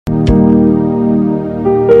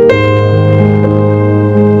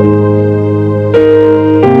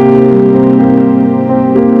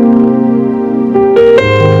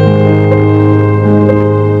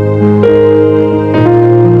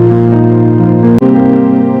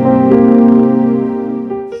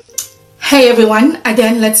everyone.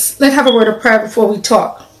 Again, let's have a word of prayer before we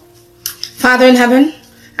talk. Father in heaven,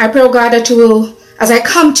 I pray, oh God, that you will, as I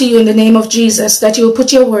come to you in the name of Jesus, that you will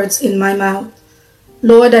put your words in my mouth.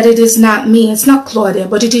 Lord, that it is not me, it's not Claudia,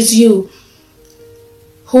 but it is you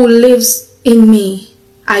who lives in me,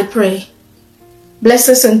 I pray. Bless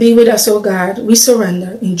us and be with us, oh God. We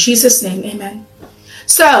surrender. In Jesus' name, amen.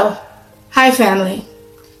 So, hi family.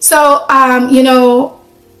 So,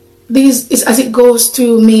 this is as it goes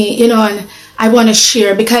through me, and I want to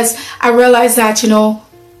share because I realize that,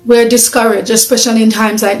 we're discouraged, especially in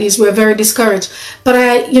times like these. We're very discouraged.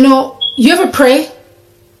 But you ever pray?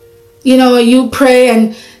 You pray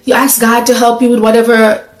and you ask God to help you with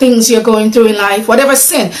whatever things you're going through in life, whatever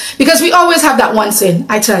sin. Because we always have that one sin,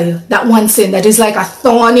 I tell you, that one sin that is like a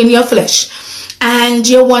thorn in your flesh. And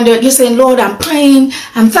you're saying, Lord, I'm praying,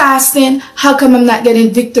 I'm fasting. How come I'm not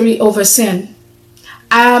getting victory over sin?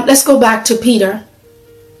 Let's go back to Peter.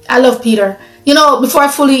 I love Peter. Before I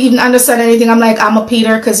fully even understand anything, I'm like, I'm a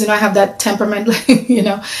Peter because, I have that temperament, But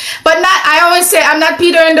I always say I'm not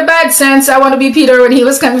Peter in the bad sense. I want to be Peter when he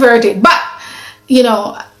was converted. But,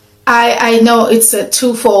 I know it's a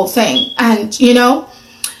twofold thing. And, you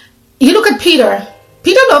look at Peter.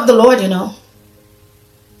 Peter loved the Lord,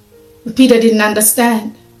 But Peter didn't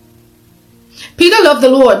understand. Peter loved the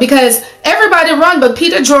Lord because everybody run, but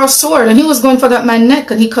Peter drew a sword and he was going for that man's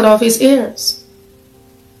neck and he cut off his ears.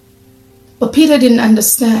 But Peter didn't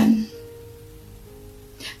understand.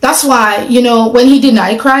 That's why, when he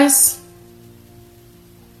denied Christ,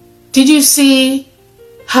 did you see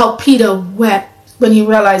how Peter wept when he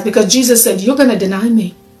realized? Because Jesus said, you're going to deny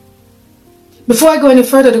me. Before I go any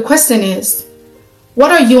further, the question is,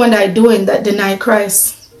 what are you and I doing that deny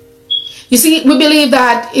Christ? You see, we believe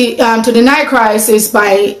that to deny Christ is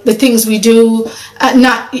by the things we do,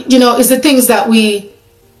 is the things that we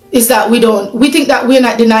think that we're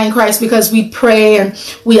not denying Christ because we pray and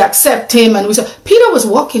we accept him. And Peter was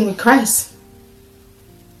walking with Christ.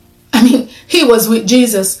 I mean, he was with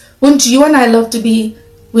Jesus. Wouldn't you and I love to be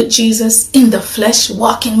with Jesus in the flesh,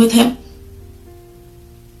 walking with him?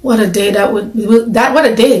 What a day that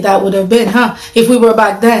would have been, huh? If we were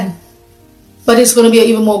back then. But it's going to be an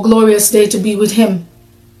even more glorious day to be with him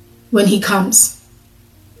when he comes.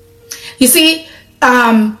 You see,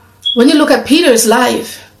 when you look at Peter's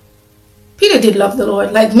life, Peter did love the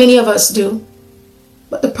Lord like many of us do.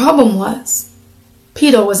 But the problem was,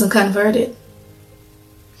 Peter wasn't converted.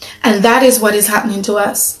 And that is what is happening to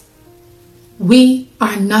us. We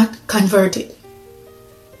are not converted.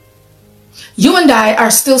 You and I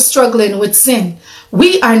are still struggling with sin.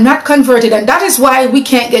 We are not converted, and that is why we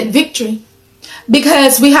can't get victory.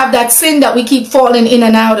 Because we have that sin that we keep falling in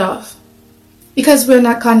and out of. Because we're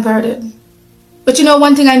not converted. But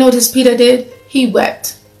one thing I noticed Peter did? He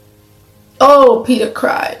wept. Oh, Peter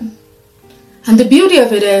cried. And the beauty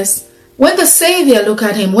of it is, when the Savior looked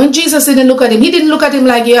at him, when Jesus didn't look at him, he didn't look at him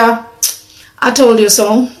like, yeah, I told you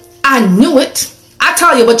so. I knew it. I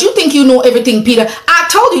tell you, but you think you know everything, Peter. I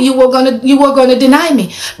told you you were gonna deny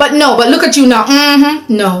me. But look at you now.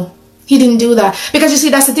 No, he didn't do that. Because you see,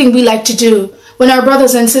 that's the thing we like to do. When our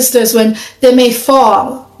brothers and sisters, when they may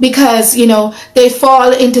fall because, they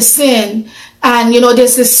fall into sin and,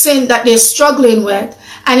 there's this sin that they're struggling with.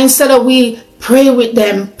 And instead of we pray with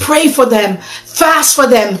them, pray for them, fast with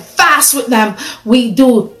them, we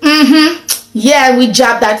do, yeah, we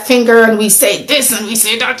jab that finger and we say this and we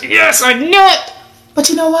say that, yes, I knew it. But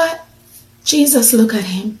you know what? Jesus looked at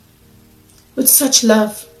him with such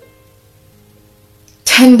love,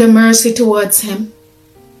 tender mercy towards him.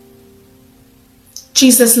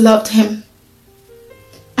 Jesus loved him.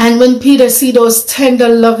 And when Peter see those tender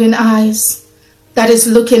loving eyes that is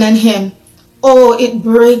looking at him, oh, it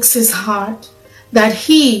breaks his heart that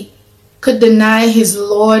he could deny his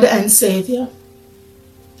Lord and Savior.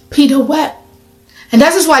 Peter wept. And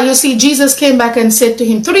that is why you see Jesus came back and said to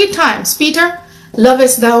him 3 times, Peter,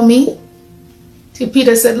 lovest thou me? See,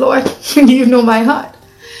 Peter said, Lord, you know my heart.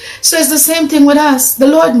 So it's the same thing with us. The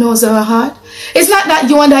Lord knows our heart. It's not that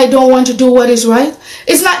you and I don't want to do what is right.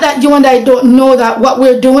 It's not that you and I don't know that what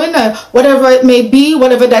we're doing or whatever it may be,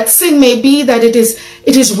 whatever that sin may be, that it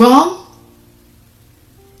is wrong.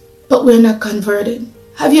 But we're not converted.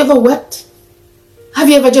 Have you ever wept? Have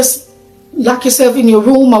you ever just locked yourself in your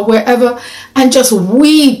room or wherever and just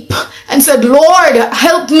weep and said, Lord,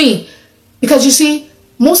 help me? Because you see,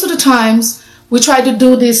 most of the times we try to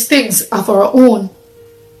do these things of our own.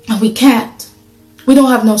 And we can't. We don't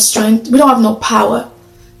have no strength. We don't have no power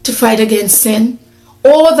to fight against sin.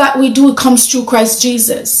 All that we do comes through Christ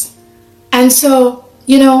Jesus. And so,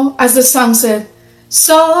 as the song said,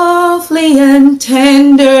 softly and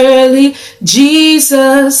tenderly,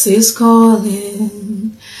 Jesus is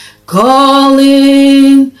calling,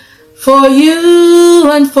 calling for you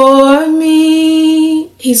and for me.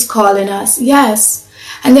 He's calling us, yes.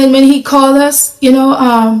 And then when he calls us, you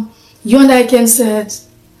and I can say,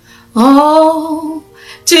 oh,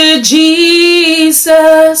 to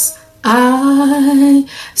Jesus I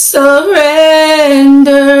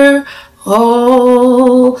surrender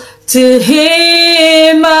all. To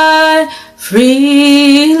him I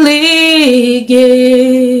freely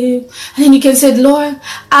give. And you can say, Lord,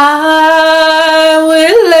 I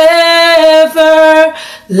will ever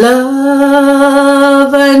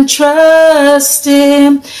love and trust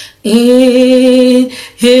him, in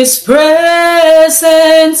his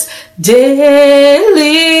presence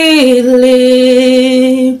daily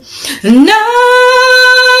live. And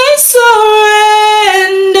I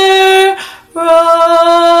surrender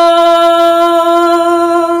all.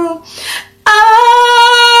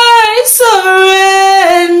 I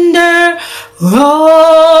surrender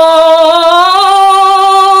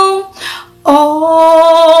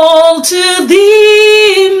all to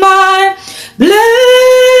thee, my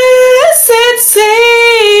blessed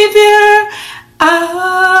Savior.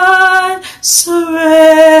 I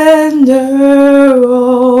surrender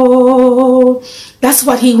all. That's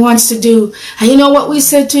what he wants to do. And you know what we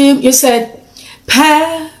said to him? You said,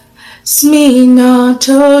 pass me not,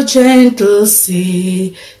 O gentle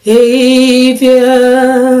Savior.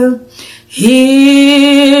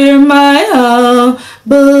 Hear my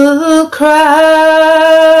humble cry,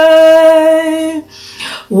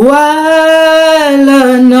 while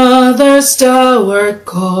another stalwart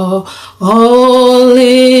calling.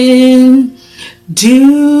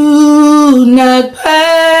 Do not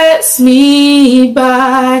pass me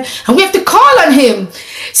by. And we have to call on him.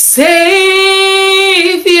 Savior,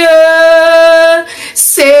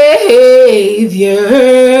 Savior,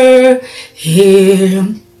 hear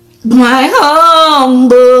my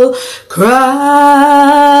humble cry,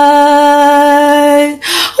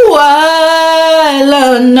 while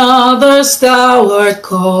another stalwart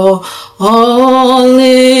calling.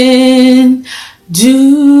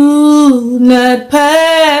 Do not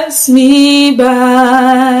pass me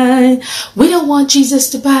by. We don't want Jesus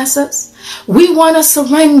to pass us. We want to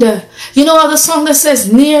surrender. You know how the song that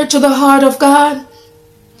says, near to the heart of God?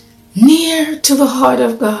 Near to the heart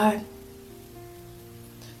of God.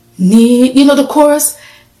 Near, you know the chorus?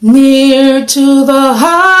 Near to the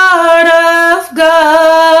heart of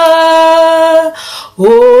God.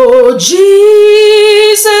 Oh,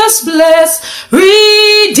 Jesus, bless Redeemer.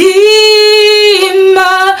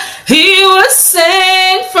 He was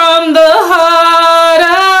sent from the heart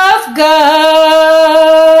of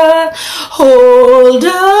God. Hold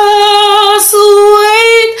us,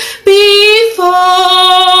 wait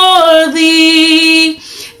before thee,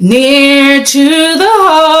 near to the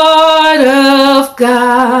heart of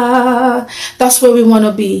God. That's where we want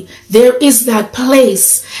to be. There is that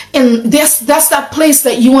place. And that's that place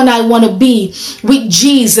that you and I want to be with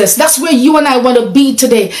Jesus. That's where you and I want to be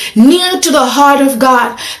today. Near to the heart of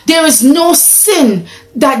God. There is no sin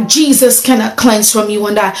that Jesus cannot cleanse from you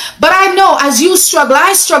and I. But I know as you struggle,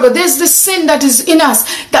 I struggle. There's this sin that is in us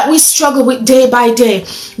that we struggle with day by day.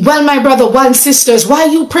 Well, my brother, well, sisters,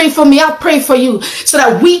 while you pray for me, I'll pray for you so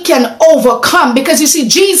that we can overcome. Because you see,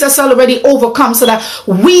 Jesus already overcome so that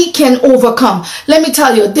we can overcome. Let me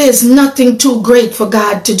tell you, there's nothing too great for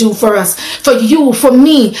God to do for us, for you, for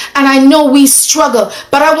me. And I know we struggle,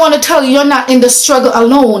 but I want to tell you, you're not in the struggle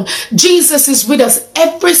alone. Jesus is with us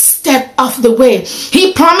every step of the way.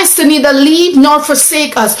 He promised to neither leave nor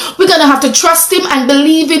forsake us. We're going to have to trust him and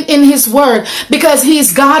believe in his word, because he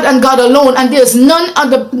is God and God alone. And there's none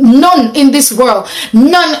in this world.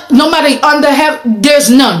 None, no matter under heaven, there's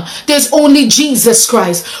none. There's only Jesus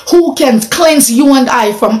Christ who can cleanse you and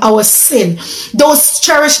I from our sin. Those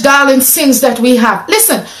cherished, darling sins that we have.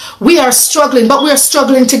 Listen, we are struggling, but we are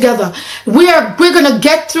struggling together. We're going to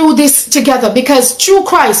get through this together, because through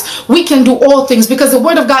Christ, we can do all things, because the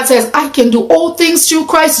word of God says, I can do all things through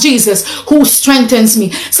Christ Jesus who strengthens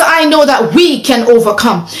me. So I know that we can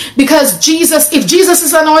overcome, because Jesus, if Jesus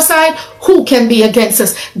is on our side, who can be against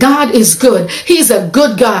us? God is good. He's a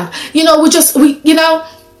good God. You know,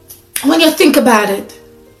 when you think about it,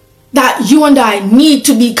 that you and I need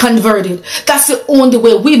to be converted. That's the only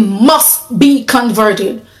way. We must be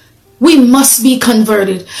converted. We must be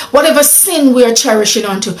converted. Whatever sin we are cherishing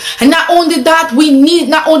onto. And not only that, we need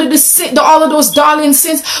not only the sin, all of those darling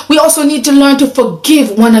sins, we also need to learn to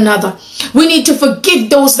forgive one another. We need to forgive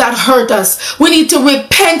those that hurt us. We need to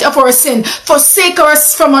repent of our sin. Forsake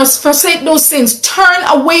those sins. Turn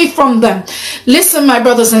away from them. Listen, my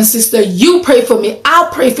brothers and sisters, you pray for me.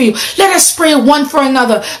 I'll pray for you. Let us pray one for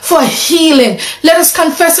another for healing. Let us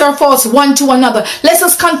confess our faults one to another. Let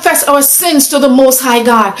us confess our sins to the Most High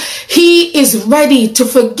God. He is ready to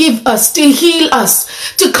forgive us, to heal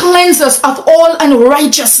us, to cleanse us of all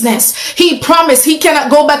unrighteousness. He promised he cannot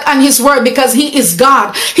go back on his word because he is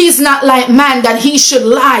God. He's not like man that he should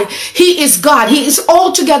lie. He is God. He is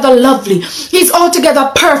altogether lovely. He's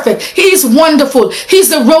altogether perfect. He is wonderful. He's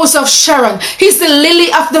the rose of Sharon. He's the lily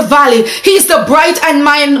of the valley. He's the bright and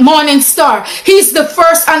morning star. He's the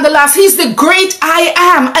first and the last. He's the great I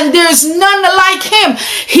am, and there is none like him.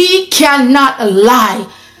 He cannot lie.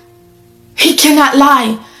 He cannot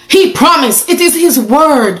lie. He promised. It is his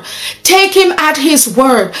word. Take him at his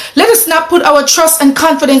word. Let us not put our trust and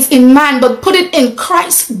confidence in man, but put it in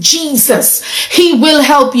Christ Jesus. He will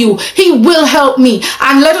help you. He will help me.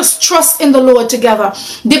 And let us trust in the Lord together,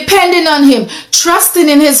 depending on him, trusting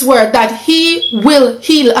in his word that he will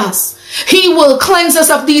heal us. He will cleanse us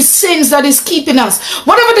of these sins that is keeping us.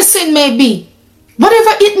 Whatever the sin may be,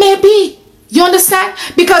 whatever it may be. You understand?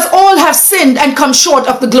 Because all have sinned and come short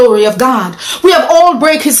of the glory of God. We have all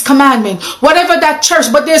break his commandment. Whatever that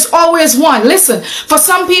church, but there's always one. Listen, for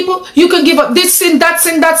some people, you can give up this sin, that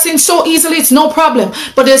sin so easily, it's no problem.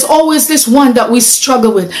 But there's always this one that we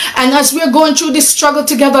struggle with. And as we're going through this struggle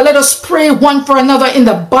together, let us pray one for another in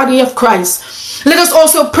the body of Christ. Let us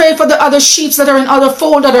also pray for the other sheep that are in other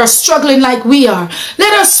fold that are struggling like we are.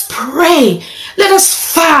 Let us pray. Let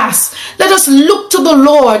us fast. Let us look to the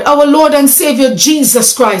Lord, our Lord and Savior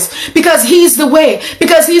Jesus Christ, because he's the way,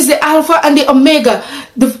 because he's the Alpha and the Omega,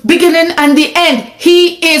 the beginning and the end.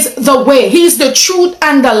 He is the way. He's the truth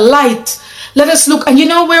and the light. Let us look. And you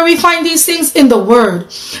know where we find these things? In the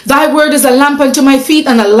word. Thy word is a lamp unto my feet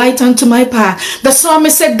and a light unto my path. The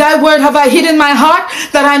psalmist said, thy word have I hid in my heart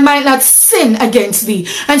that I might not sin against thee.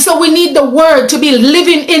 And so we need the word to be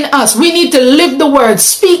living in us. We need to live the word,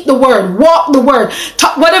 speak the word, walk the word.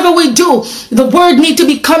 Talk, whatever we do, the word need to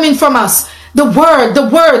be coming from us. The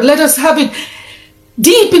word, let us have it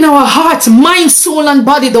deep in our hearts, mind, soul, and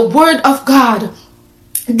body, the word of God.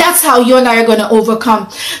 That's how you and I are going to overcome.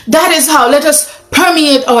 That is how. Let us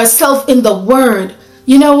permeate ourselves in the word.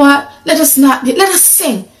 You know what? Let us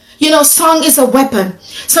sing. You know, song is a weapon.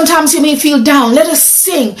 Sometimes you may feel down. Let us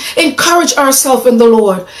sing. Encourage ourselves in the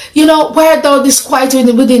Lord. You know, why art thou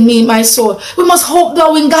disquieted within me, my soul? We must hope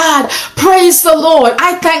thou in God. Praise the Lord.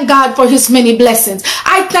 I thank God for his many blessings.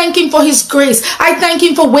 I thank him for his grace. I thank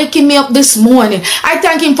him for waking me up this morning. I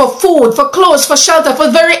thank him for food, for clothes, for shelter, for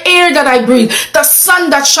the very air that I breathe, the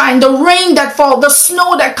sun that shines, the rain that falls, the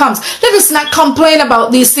snow that comes. Let us not complain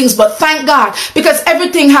about these things, but thank God, because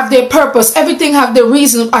everything have their purpose. Everything have their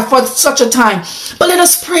reason for such a time. But let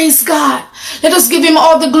us praise God. Let us give him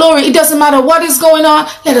all the glory. It doesn't matter what is going on.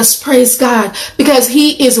 Let us praise God, because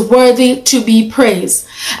he is worthy to be praised.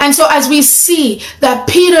 And so as we see that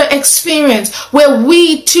Peter experienced, where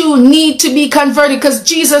we too need to be converted, because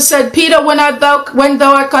Jesus said, Peter, when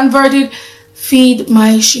thou art converted, feed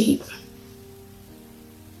my sheep.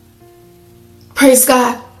 Praise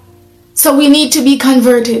God. So we need to be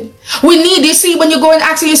converted. We need, you see, when you go and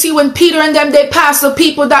actually, you see when Peter and them, they passed the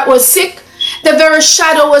people that was sick, the very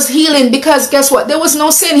shadow was healing, because guess what? There was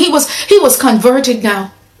no sin. He was converted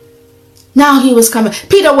now. Now he was coming.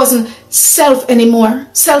 Peter wasn't self anymore.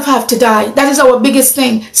 Self have to die. That is our biggest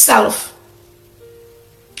thing. Self.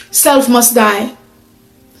 Self must die.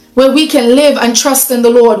 Where we can live and trust in the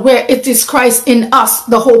Lord, where it is Christ in us,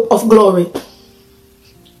 the hope of glory.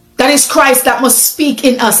 That is Christ that must speak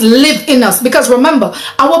in us, live in us. Because remember,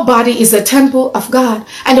 our body is a temple of God.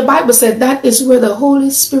 And the Bible said that is where the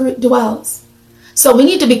Holy Spirit dwells. So we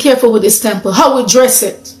need to be careful with this temple. How we dress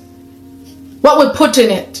it. What we put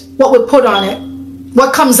in it. What we put on it.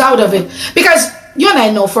 What comes out of it. Because you and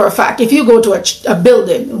I know for a fact, if you go to a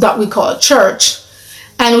building that we call church,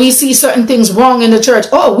 and we see certain things wrong in the church,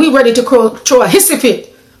 oh, we're ready to throw a hissy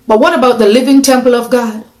fit. But what about the living temple of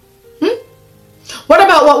God? What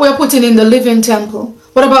about what we're putting in the living temple?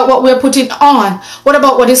 What about what we're putting on? What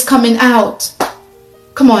about what is coming out?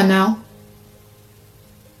 Come on now.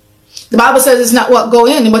 The Bible says it's not what go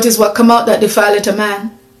in, but it's what come out that defileth a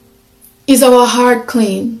man. Is our heart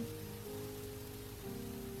clean?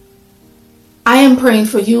 I am praying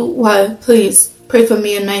for you. Well, please pray for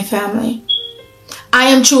me and my family. I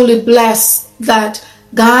am truly blessed that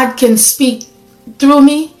God can speak through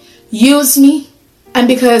me, use me, and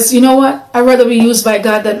because, you know what? I'd rather be used by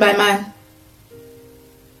God than by man.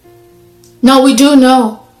 Now we do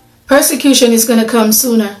know persecution is going to come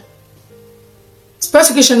sooner.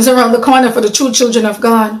 Persecution is around the corner for the true children of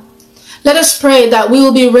God. Let us pray that we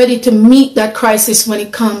will be ready to meet that crisis when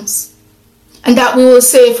it comes. And that we will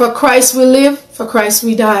say, for Christ we live, for Christ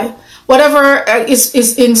we die. Whatever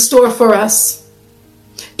is in store for us.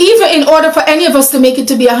 Even in order for any of us to make it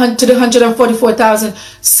to the 144,000,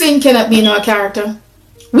 sin cannot be in our character.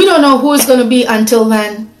 We don't know who is going to be until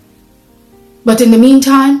then. But in the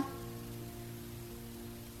meantime,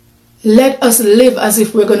 let us live as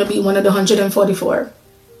if we're going to be one of the 144.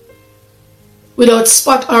 Without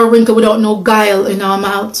spot or wrinkle, without no guile in our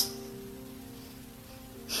mouth.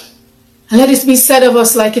 And let it be said of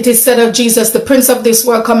us like it is said of Jesus, the prince of this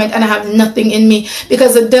world cometh, and I have nothing in me.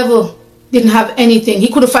 Because the devil didn't have anything. He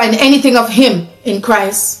couldn't find anything of him in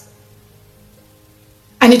Christ.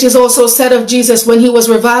 And it is also said of Jesus, when he was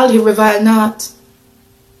reviled, he reviled not.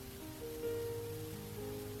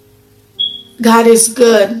 God is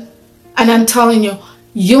good. And I'm telling you,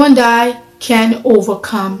 you and I can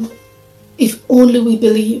overcome if only we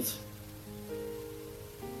believe.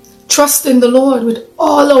 Trust in the Lord with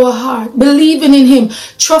all our heart, believing in him,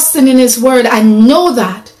 trusting in his word, and know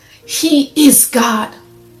that he is God.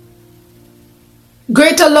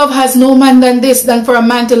 Greater love has no man than this, than for a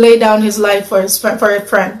man to lay down his life for a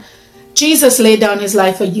friend. Jesus laid down his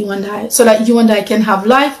life for you and I, so that you and I can have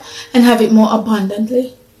life and have it more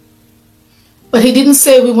abundantly. But he didn't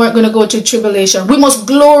say we weren't going to go through tribulation. We must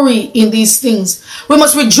glory in these things. We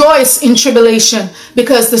must rejoice in tribulation,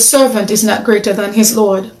 because the servant is not greater than his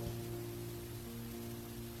Lord.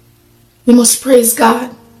 We must praise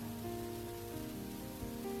God.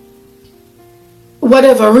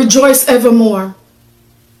 Whatever, rejoice evermore.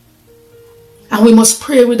 And we must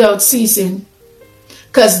pray without ceasing,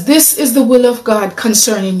 because this is the will of God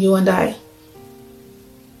concerning you and I.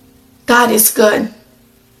 God is good.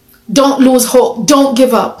 Don't lose hope. Don't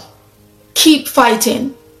give up. Keep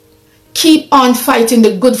fighting. Keep on fighting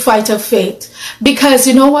the good fight of faith. Because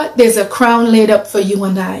you know what? There's a crown laid up for you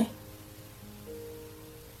and I.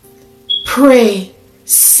 Pray.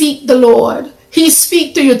 Seek the Lord. He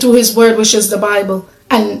speaks to you through his word, which is the Bible.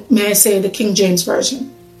 And may I say the King James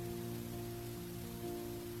Version.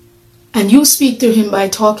 And you speak to him by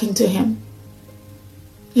talking to him.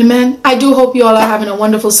 Amen. I do hope you all are having a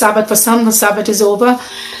wonderful Sabbath. For some, the Sabbath is over.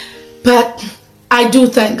 But I do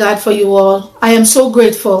thank God for you all. I am so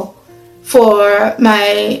grateful for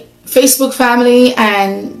my Facebook family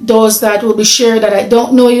and those that will be shared that I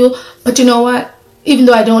don't know you. But you know what? Even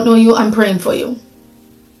though I don't know you, I'm praying for you.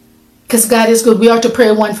 Because God is good. We are to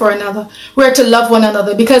pray one for another. We are to love one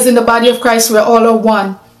another. Because in the body of Christ, we're all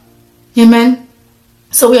one. Amen.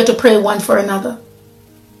 So we are to pray one for another.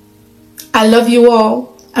 I love you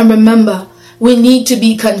all. And remember, we need to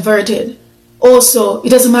be converted. Also, it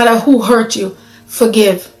doesn't matter who hurt you,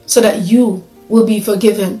 forgive so that you will be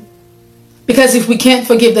forgiven. Because if we can't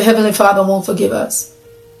forgive, the Heavenly Father won't forgive us.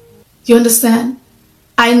 You understand?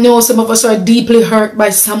 I know some of us are deeply hurt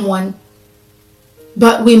by someone,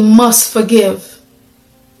 but we must forgive.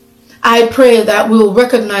 I pray that we will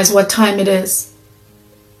recognize what time it is.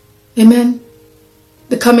 Amen.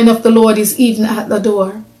 The coming of the Lord is even at the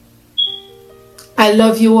door. I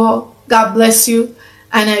love you all. God bless you.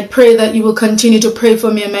 And I pray that you will continue to pray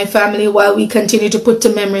for me and my family while we continue to put to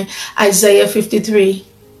memory Isaiah 53.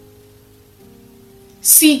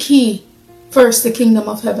 Seek ye first the kingdom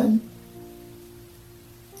of heaven.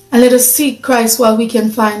 And let us seek Christ while we can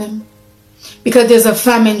find him. Because there's a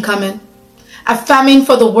famine coming. A famine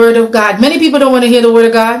for the word of God. Many people don't want to hear the word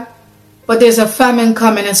of God. But there's a famine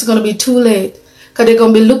coming. It's going to be too late. Because they're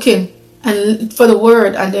going to be looking for the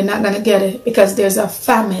word and they're not going to get it. Because there's a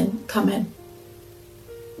famine coming.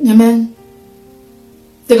 Amen.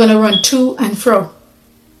 They're going to run to and fro.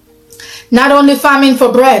 Not only famine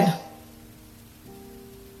for bread,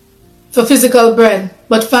 for physical bread,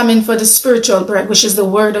 but famine for the spiritual bread, which is the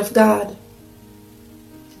word of God.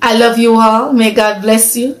 I love you all. May God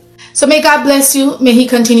bless you. So may God bless you. May he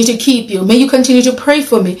continue to keep you. May you continue to pray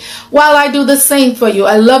for me while I do the same for you.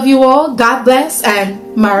 I love you all. God bless,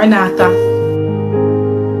 and Maranatha.